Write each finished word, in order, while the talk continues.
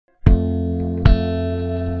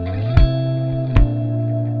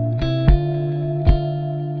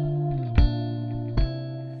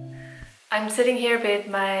I'm sitting here with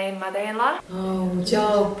my mother-in-law. 我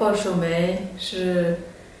叫鲍守梅，是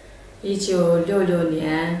1966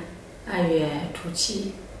年2月初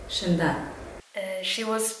7生的。She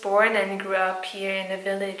was born and grew up here in a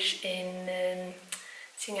village in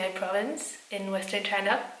Qinghai province in western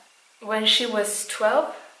China. When she was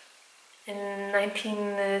 12, in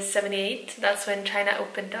 1978, that's when China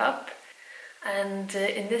opened up. And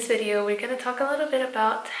in this video, we're going to talk a little bit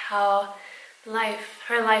about how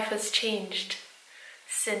her life has changed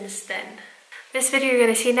since then. This video you're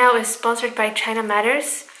going to see now is sponsored by China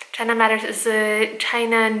Matters. China Matters is a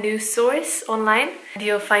China news source online.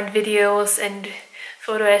 You'll find videos and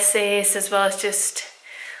photo essays as well as just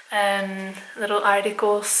little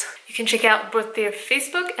articles. You can check out both their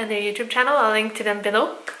Facebook and their YouTube channel. I'll link to them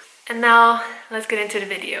below. And now let's get into the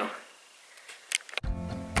video.1978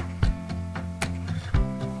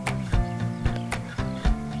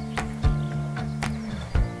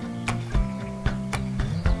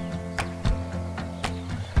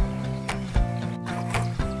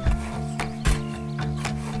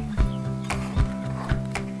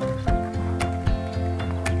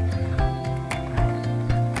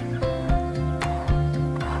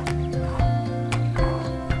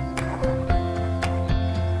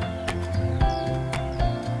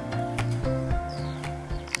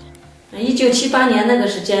年那个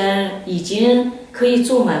时间已经可以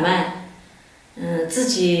做买卖，自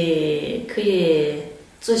己可以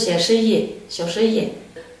做些生意，小生意。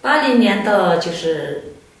80年到就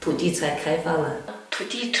是土地才开发了，土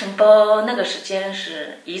地承包那个时间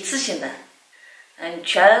是一次性的，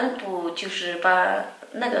全部就是把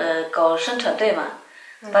那个搞生产队嘛，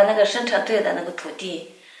把那个生产队的那个土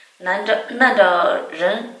地，按照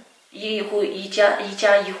人一户一家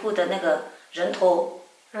一户的那个人头。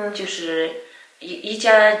就是一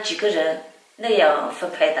家几个人那样分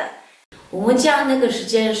配的。我们家那个时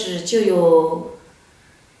间就有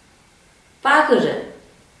8个人。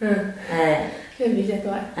这比较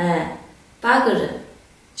多。8个人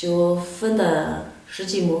就分的10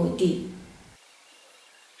几亩地。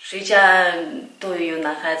谁家都有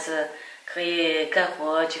男孩子可以干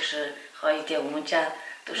活，就是好一点。我们家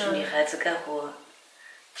都是女孩子干活，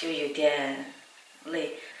就有点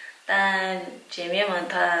累。但姐妹们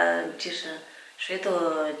她就是谁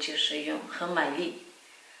都就是很卖力。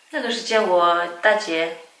那个时间我大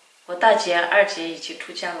姐、二姐已经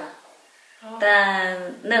出嫁了，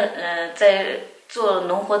但在做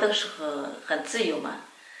农活的时候很自由嘛，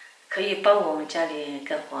可以帮我们家里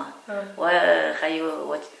干活。我还有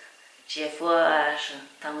我姐夫啊，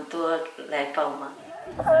他们都来帮忙。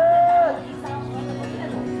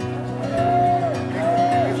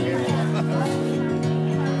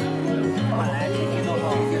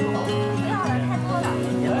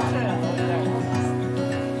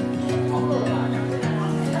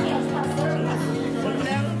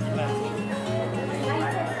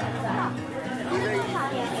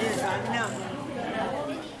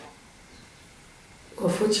我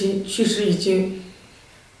父亲去世已经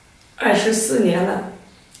24年了，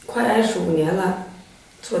快25年了。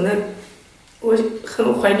我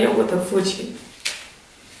很怀念我的父亲。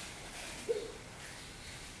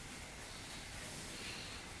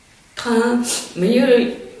他没有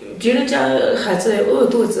别人家孩子饿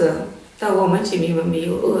肚子，但我们姐妹们没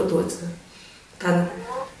有饿肚子。他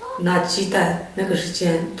拿鸡蛋，那个时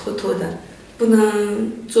间偷偷的，不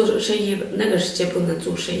能做生意，那个时间不能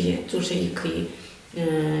做生意，做生意可以。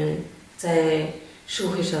在社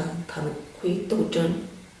会上他们会斗争，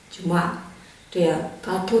就骂，这样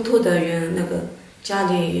他偷偷的用那个家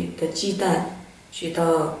里的鸡蛋去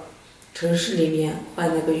到城市里面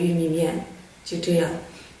换那个玉米面，就这样。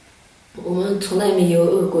我们从来没有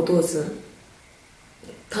饿过肚子。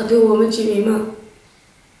他对我们姐妹们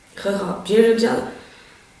很好，别人家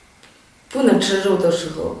不能吃肉的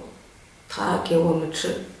时候，他给我们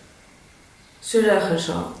吃，虽然很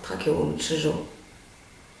少，他给我们吃肉。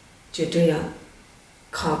就这样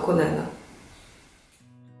扛过来了。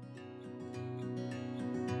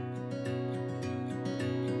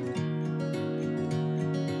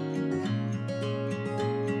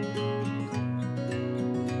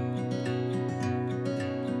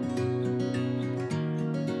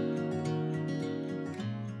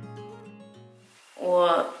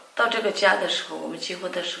我到这个家的时候，我们结婚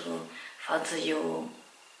的时候，房子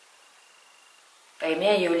北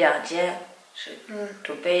面有2间。是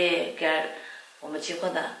准备给我们结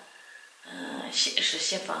婚的，是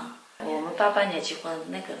新房。我们88年结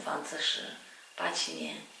婚，那个房子是87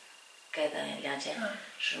年盖的2间，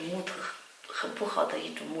是木头，很不好的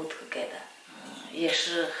一种木头盖的，也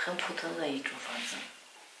是很普通的一种房子，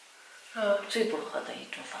最不好的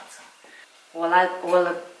一种房子。我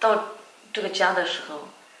到这个家的时候，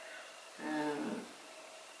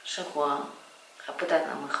生活还不太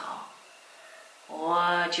那么好，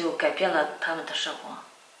我就改变了他们的生活。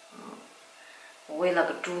我为了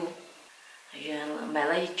个猪，买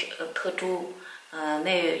了一头猪，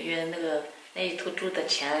那一头猪的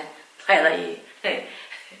钱买了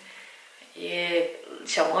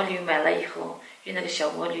小毛驴，买了以后，用那个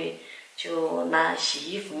小毛驴就拿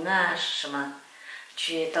洗衣粉啊什么，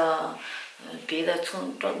去到别的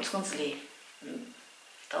村子里，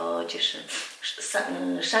到就是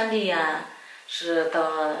山里呀，是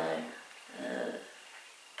到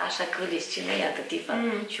大山沟里去那样的地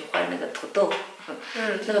方去换那个土豆，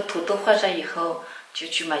那个土豆换上以后就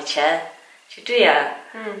去买钱，就这样，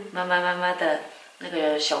慢慢的那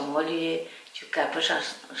个小毛驴就赶不上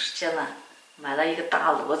时间了，买了一个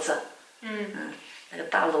大骡子，那个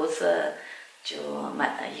大骡子就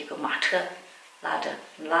买了一个马车，拉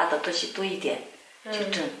的东西多一点，就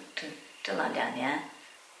挣了2年，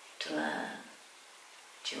挣了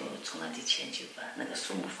就从那的钱就把那个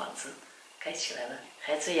树木房子盖起来了，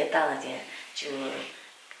孩子也大了点，就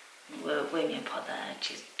外面跑的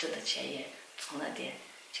就挣的钱也从那点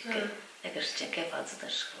就盖，那个时间盖房子的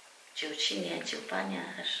时候，97年、98年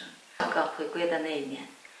还是香港回归的那一年，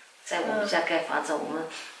在我们家盖房子，我们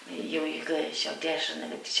有一个小电视，那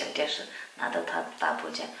个小电视拿到他大伯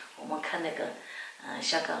家，我们看那个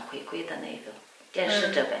香港回归的那个电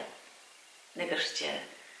视这边，那个时间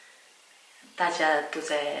大家都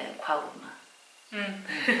在夸我们。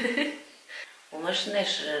我们那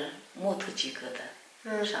是木头几个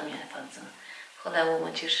的，上面房子。后来我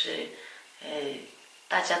们就是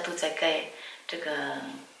大家都在盖这个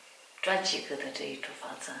砖几个的这一种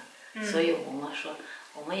房子，所以我们说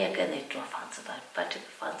我们也盖那种房子吧，把这个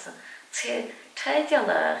房子拆掉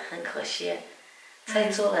了，很可惜，才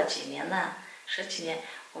做了几年呢，10几年。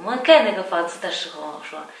我们盖那个房子的时候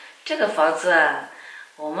说，这个房子啊，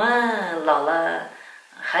我们老了，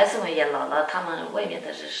孩子们也老了，他们外面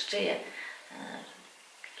的人是这样，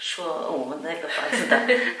说我们那个房子的，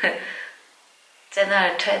在那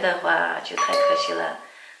儿拆的话就太可惜了，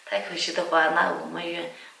太可惜的话，那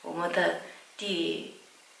我们的地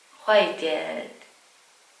换一点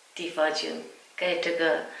地方就盖这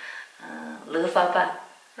个楼房吧，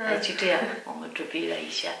就这样，我们准备了一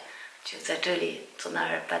下，就在这里从那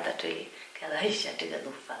儿搬到这里盖了一下这个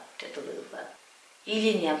楼房，这栋楼房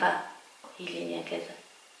，10年吧，10年盖的。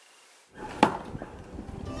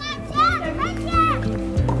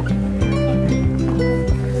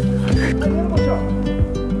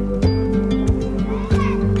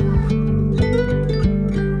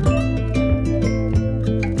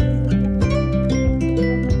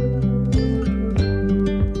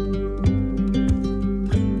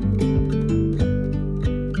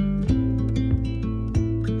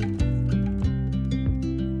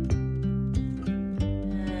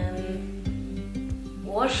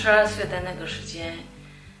我12岁的那个时间，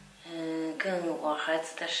跟我孩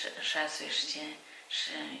子的12岁时间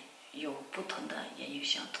是有不同的，也有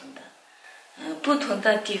相同的。不同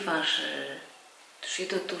的地方是，谁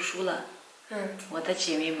都读书了。我的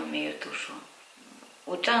姐妹们没有读书，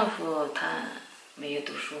我丈夫他没有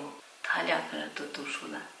读书，他2个人都读书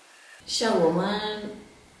了。像我们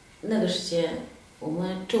那个时间，我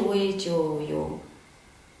们周围就有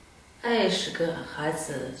20个孩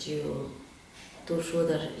子就读书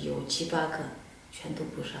的有7、8个，全都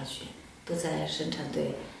不上学，都在生产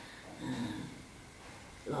队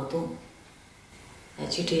劳动，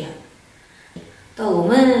就这样。到我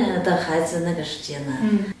们的孩子那个时间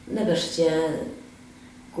呢，那个时间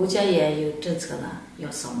国家也有政策了，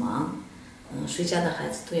要扫盲，谁家的孩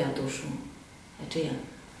子都要读书，这样，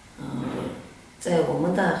在我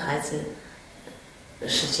们的孩子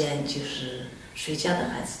时间就是谁家的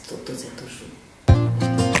孩子都在读书。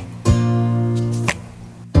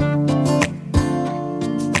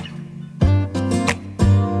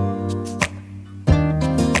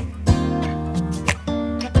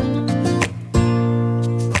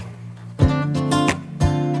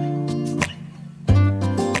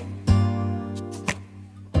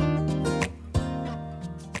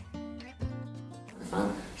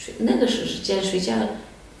那个时间谁家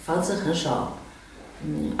房子很少，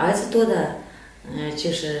儿子多的，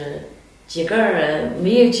就是几个儿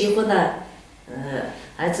没有结婚的，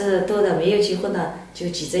儿子多的没有结婚的就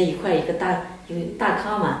挤在一块，有大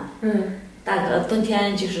炕嘛，冬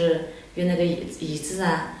天就是用那个椅子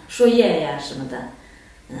啊、树叶呀什么的，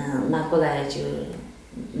拿过来就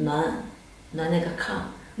暖那个炕，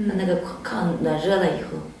那个炕暖热了以后，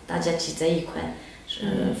大家挤在一块，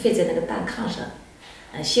睡在那个大炕上。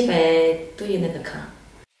西北都有那个炕。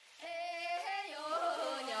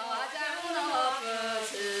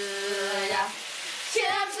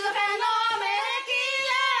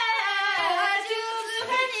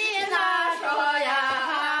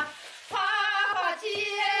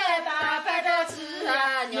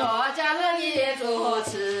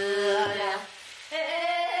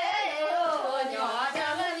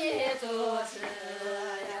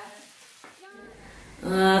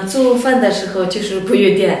做饭的时候就是不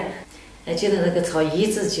用电，就是那个炒椅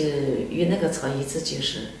子就用那个炒椅子就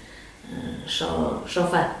是烧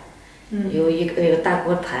饭，有一个大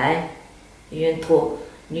锅台，用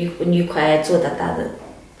泥块做的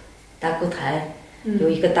大锅台，有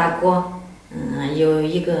一个大锅，有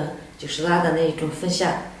一个就是拉的那一种风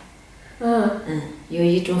扇，有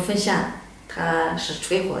一种风扇它是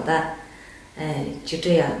吹火的，就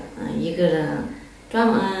这样，一个人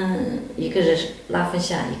一个人拉风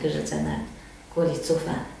扇，一个人在那锅里做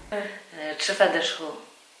饭。吃饭的时候，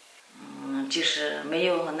就是没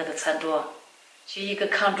有那个餐桌，就一个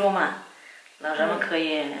炕桌嘛，老人们可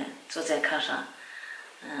以坐在炕上，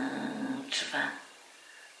吃饭。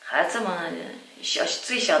孩子们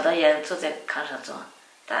最小的也坐在炕上坐，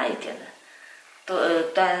大一点的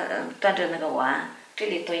都端着那个碗，这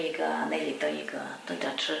里端一个，那里端一个，端着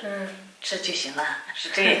吃，吃就行了，是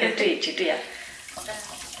就这样。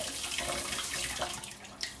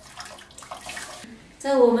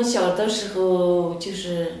在我们小的时候，就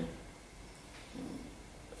是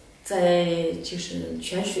就是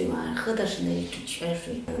泉水嘛，喝的是那一种泉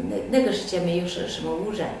水，那个时间没有什么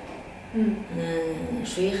污染，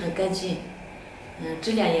水很干净，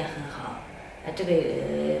质量也很好，这个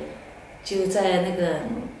就在那个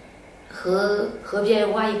河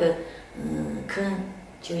边挖一个坑，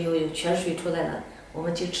就有泉水出来了，我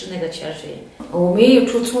们就吃那个泉水。我没有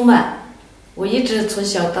出村嘛，我一直从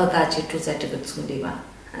小到大就住在这个村里吧，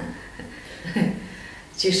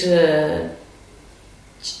就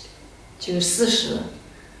40，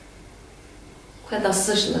快到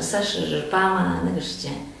40了，38嘛，那个时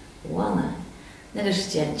间我忘了，那个时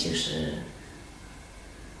间就是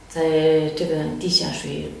在这个地下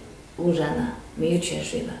水污染了，没有泉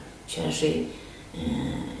水了，泉水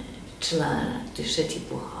吃了对身体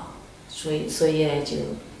不好，所以就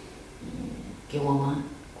给我们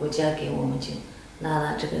国家给我们就拿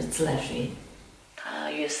了这个自来水，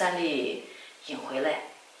它由山里引回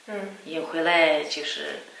来就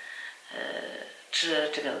是吃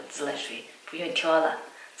这个自来水不用挑了，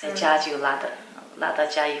在家就拉到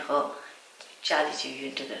家以后，家里就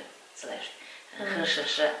用这个自来水，很省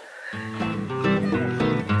事。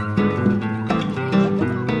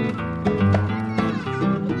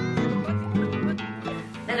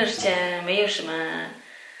那个时间没有什么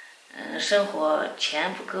生活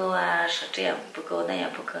钱不够啊，是这样不够那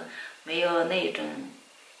样不够，没有那一种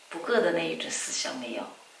不够的那一种思想没有。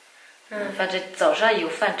反正早上有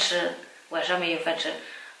饭吃，晚上没有饭吃，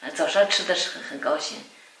早上吃的是很高兴，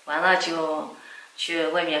完了就去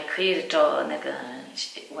外面可以找那个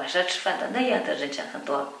晚上吃饭的那样的人家很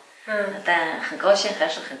多，但很高兴还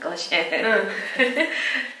是很高兴，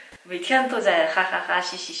每天都在哈哈哈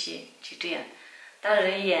嘻嘻嘻，就这样，大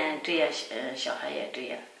人也这样，小孩也这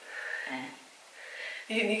样，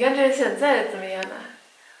你感觉现在怎么样呢？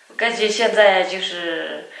我感觉现在就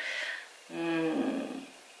是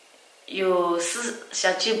有思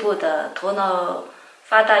想进步的，头脑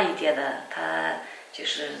发达一点的，他就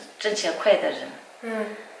是挣钱快的人，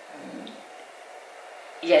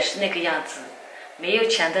也是那个样子。没有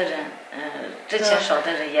钱的人，挣钱少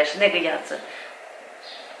的人也是那个样子，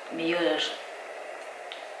没有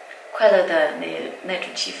快乐的那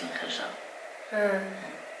种气氛很少，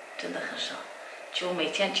真的很少，就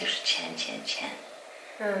每天就是钱，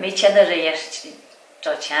没钱的人也是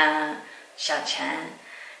找钱想钱。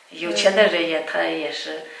有钱的人他也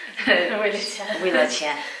是为了钱，为了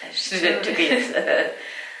钱，是这个意思。